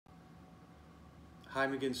Hi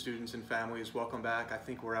McGinn students and families, welcome back. I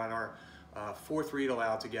think we're on our fourth read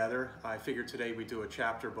aloud together. I figured today we'd do a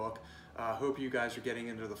chapter book. Hope you guys are getting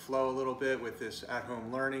into the flow a little bit with this at-home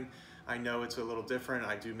learning. I know it's a little different.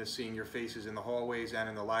 I do miss seeing your faces in the hallways and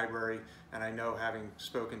in the library, and I know having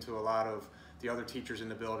spoken to a lot of the other teachers in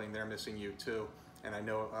the building, they're missing you too. And I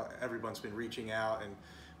know everyone's been reaching out, and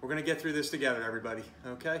we're gonna get through this together, everybody,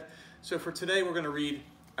 okay? So for today, we're gonna read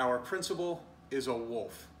Our Principal is a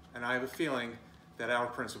Wolf, and I have a feeling that our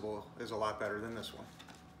principal is a lot better than this one.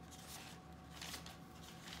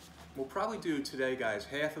 We'll probably do today, guys,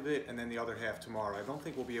 half of it and then the other half tomorrow. I don't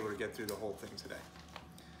think we'll be able to get through the whole thing today.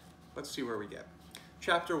 Let's see where we get.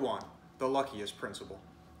 Chapter 1, The Luckiest Principal.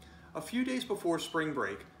 A few days before spring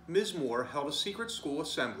break, Ms. Moore held a secret school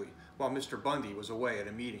assembly while Mr. Bundy was away at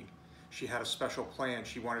a meeting. She had a special plan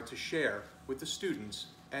she wanted to share with the students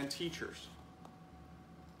and teachers.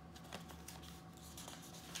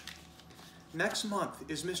 Next month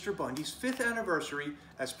is Mr. Bundy's 5th anniversary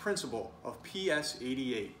as principal of PS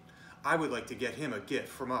 88. I would like to get him a gift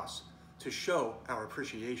from us to show our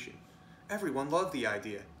appreciation. Everyone loved the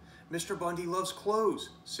idea. Mr. Bundy loves clothes,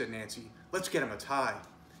 said Nancy. Let's get him a tie.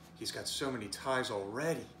 He's got so many ties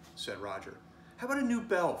already, said Roger. How about a new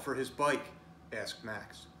belt for his bike? Asked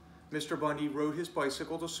Max. Mr. Bundy rode his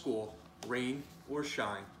bicycle to school, rain or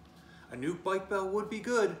shine. A new bike belt would be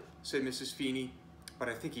good, said Mrs. Feeney, but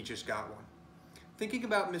I think he just got one. Thinking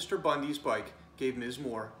about Mr. Bundy's bike gave Ms.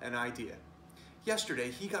 Moore an idea.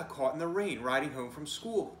 Yesterday, he got caught in the rain riding home from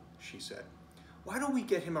school, she said. Why don't we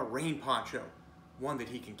get him a rain poncho, one that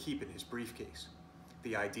he can keep in his briefcase?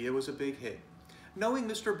 The idea was a big hit. Knowing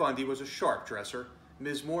Mr. Bundy was a sharp dresser,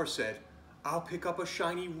 Ms. Moore said, I'll pick up a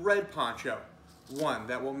shiny red poncho, one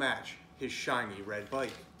that will match his shiny red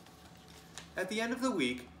bike. At the end of the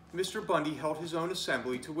week, Mr. Bundy held his own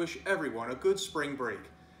assembly to wish everyone a good spring break.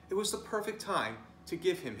 It was the perfect time to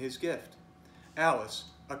give him his gift. Alice,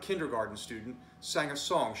 a kindergarten student, sang a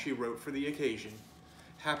song she wrote for the occasion.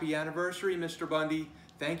 Happy anniversary, Mr. Bundy.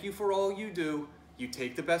 Thank you for all you do. You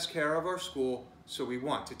take the best care of our school, so we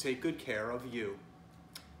want to take good care of you.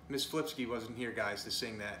 Miss Flipsky wasn't here, guys, to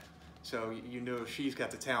sing that. So you know she's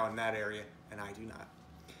got the talent in that area, and I do not.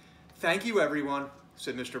 Thank you, everyone,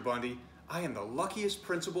 said Mr. Bundy. I am the luckiest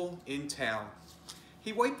principal in town.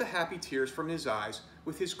 He wiped the happy tears from his eyes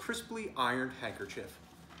with his crisply ironed handkerchief.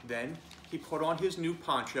 Then he put on his new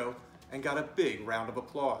poncho and got a big round of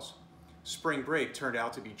applause. Spring break turned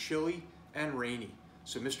out to be chilly and rainy,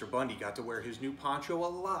 so Mr. Bundy got to wear his new poncho a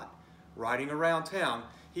lot. Riding around town,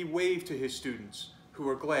 he waved to his students, who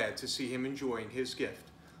were glad to see him enjoying his gift.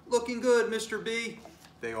 Looking good, Mr. B,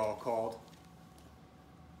 they all called.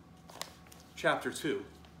 Chapter 2,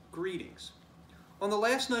 Greetings. On the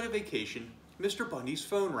last night of vacation, Mr. Bundy's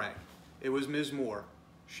phone rang. It was Ms. Moore.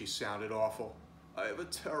 She sounded awful. I have a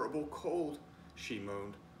terrible cold, she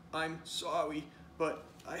moaned. I'm sorry, but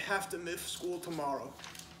I have to miss school tomorrow.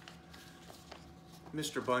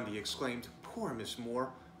 Mr. Bundy exclaimed, Poor Miss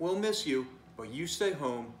Moore. We'll miss you, but you stay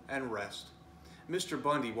home and rest. Mr.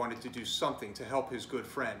 Bundy wanted to do something to help his good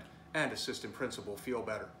friend and assistant principal feel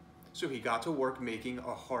better, so he got to work making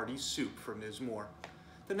a hearty soup for Ms. Moore.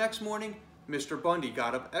 The next morning, Mr. Bundy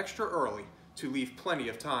got up extra early to leave plenty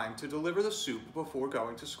of time to deliver the soup before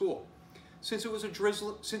going to school. Since it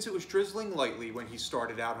was drizzling lightly when he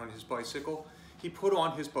started out on his bicycle, he put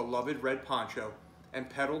on his beloved red poncho and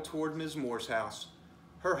pedaled toward Ms. Moore's house.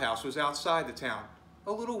 Her house was outside the town,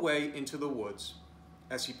 a little way into the woods.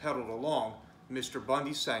 As he pedaled along, Mr.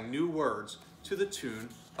 Bundy sang new words to the tune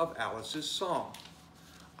of Alice's song.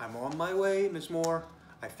 I'm on my way, Miss Moore.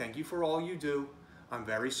 I thank you for all you do. I'm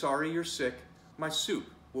very sorry you're sick. My soup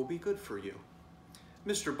will be good for you.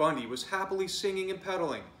 Mr. Bundy was happily singing and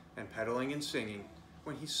pedaling and singing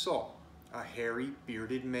when he saw a hairy,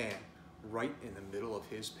 bearded man right in the middle of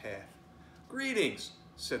his path. Greetings,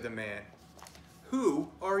 said the man. Who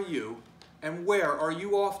are you, and where are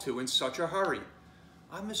you off to in such a hurry?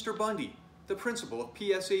 I'm Mr. Bundy, the principal of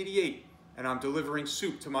PS 88, and I'm delivering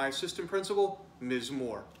soup to my assistant principal, Ms.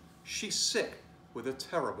 Moore. She's sick with a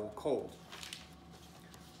terrible cold.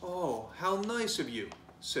 Oh, how nice of you,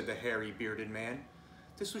 said the hairy, bearded man.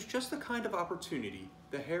 This was just the kind of opportunity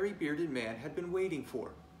the hairy, bearded man had been waiting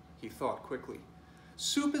for. He thought quickly.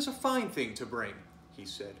 Soup is a fine thing to bring, he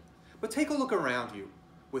said, but take a look around you.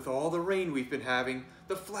 With all the rain we've been having,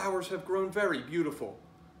 the flowers have grown very beautiful.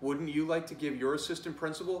 Wouldn't you like to give your assistant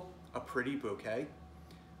principal a pretty bouquet?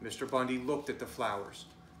 Mr. Bundy looked at the flowers.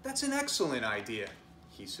 That's an excellent idea,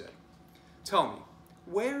 he said. Tell me,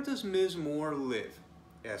 where does Ms. Moore live?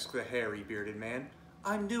 Asked the hairy, bearded man.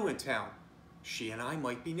 I'm new in town. She and I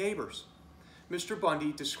might be neighbors. Mr.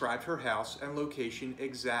 Bundy described her house and location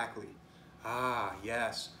exactly. "Ah,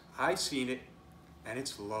 yes, I've seen it, and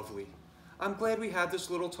it's lovely. I'm glad we had this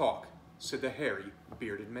little talk," said the hairy,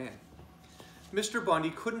 bearded man. Mr.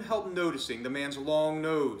 Bundy couldn't help noticing the man's long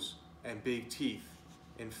nose and big teeth.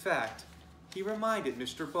 In fact, he reminded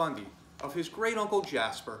Mr. Bundy of his great-uncle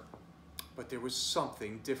Jasper, but there was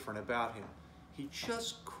something different about him. He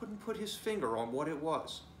just couldn't put his finger on what it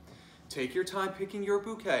was. "Take your time picking your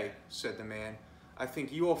bouquet," said the man. "I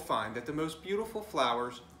think you'll find that the most beautiful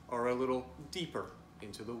flowers are a little deeper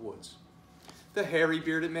into the woods." The hairy,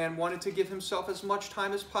 bearded man wanted to give himself as much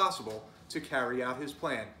time as possible to carry out his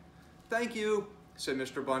plan. "Thank you," said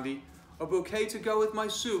Mr. Bundy. "A bouquet to go with my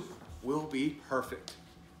soup will be perfect."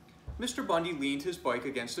 Mr. Bundy leaned his bike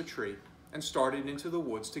against a tree and started into the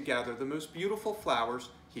woods to gather the most beautiful flowers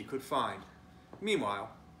he could find. Meanwhile,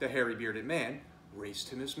 the hairy, bearded man raced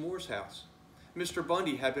to Miss Moore's house. Mr.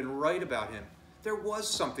 Bundy had been right about him. There was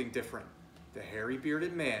something different. The hairy,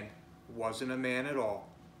 bearded man wasn't a man at all.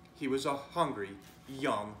 He was a hungry,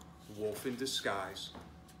 young wolf in disguise.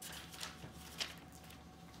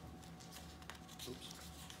 Oops.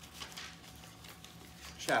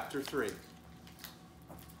 Chapter 3.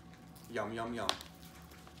 Yum, yum, yum.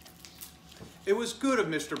 "It was good of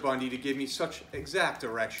Mr. Bundy to give me such exact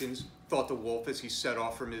directions," thought the wolf as he set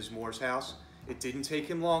off for Ms. Moore's house. It didn't take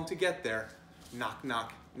him long to get there. Knock,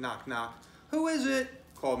 knock, knock, knock. "Who is it?"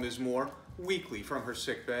 called Ms. Moore, weakly from her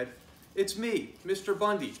sick bed. "It's me, Mr.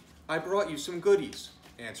 Bundy. I brought you some goodies,"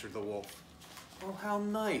 answered the wolf. "Oh, how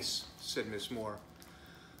nice," said Miss Moore.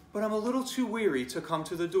 "But I'm a little too weary to come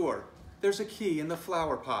to the door. There's a key in the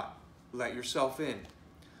flower pot. Let yourself in."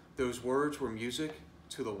 Those words were music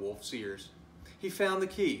to the wolf's ears. He found the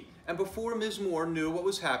key, and before Ms. Moore knew what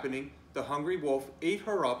was happening, the hungry wolf ate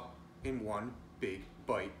her up in one big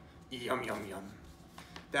bite. Yum, yum, yum.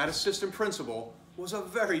 "That assistant principal was a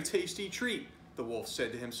very tasty treat," the wolf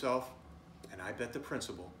said to himself, "and I bet the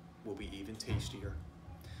principal will be even tastier."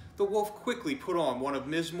 The wolf quickly put on one of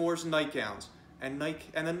Ms. Moore's nightgowns and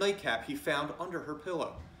a nightcap he found under her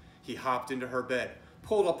pillow. He hopped into her bed,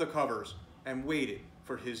 pulled up the covers, and waited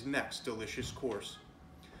for his next delicious course.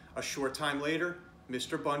 A short time later,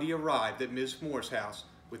 Mr. Bundy arrived at Ms. Moore's house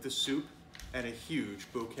with the soup and a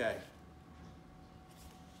huge bouquet.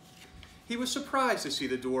 He was surprised to see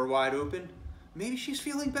the door wide open. "Maybe she's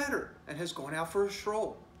feeling better and has gone out for a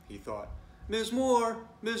stroll," he thought. "Ms. Moore,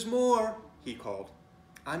 Ms. Moore," he called.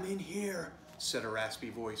 "I'm in here," said a raspy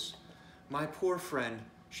voice. "My poor friend,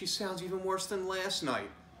 she sounds even worse than last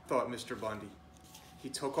night," thought Mr. Bundy. He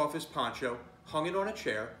took off his poncho, hung it on a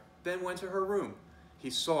chair, then went to her room. He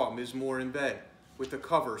saw Ms. Moore in bed, with the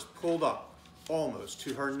covers pulled up almost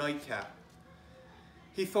to her nightcap.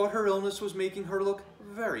 He thought her illness was making her look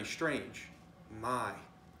very strange. "My,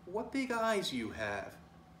 what big eyes you have,"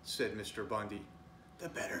 said Mr. Bundy. "The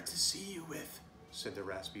better to see you with," said the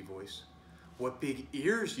raspy voice. "What big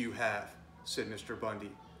ears you have," said Mr.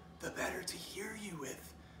 Bundy. "The better to hear you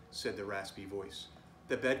with," said the raspy voice.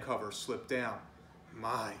 The bed cover slipped down.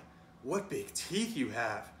 "My, what big teeth you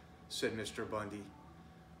have," said Mr. Bundy.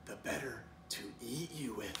 "The better to eat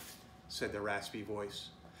you with," said the raspy voice.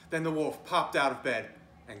 Then the wolf popped out of bed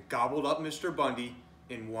and gobbled up Mr. Bundy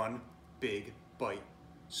in one big bite.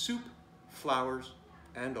 Soup, flowers,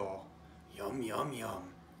 and all. "Yum, yum,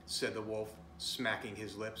 yum," said the wolf, smacking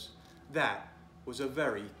his lips. That was a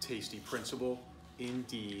very tasty principal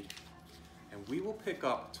indeed. And we will pick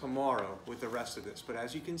up tomorrow with the rest of this. But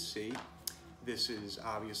as you can see, this is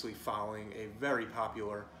obviously following a very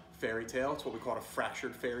popular fairy tale. It's what we call a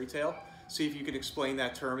fractured fairy tale. See if you can explain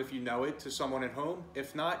that term if you know it to someone at home.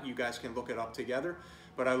 If not, you guys can look it up together.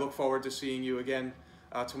 But I look forward to seeing you again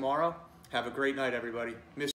tomorrow. Have a great night, everybody.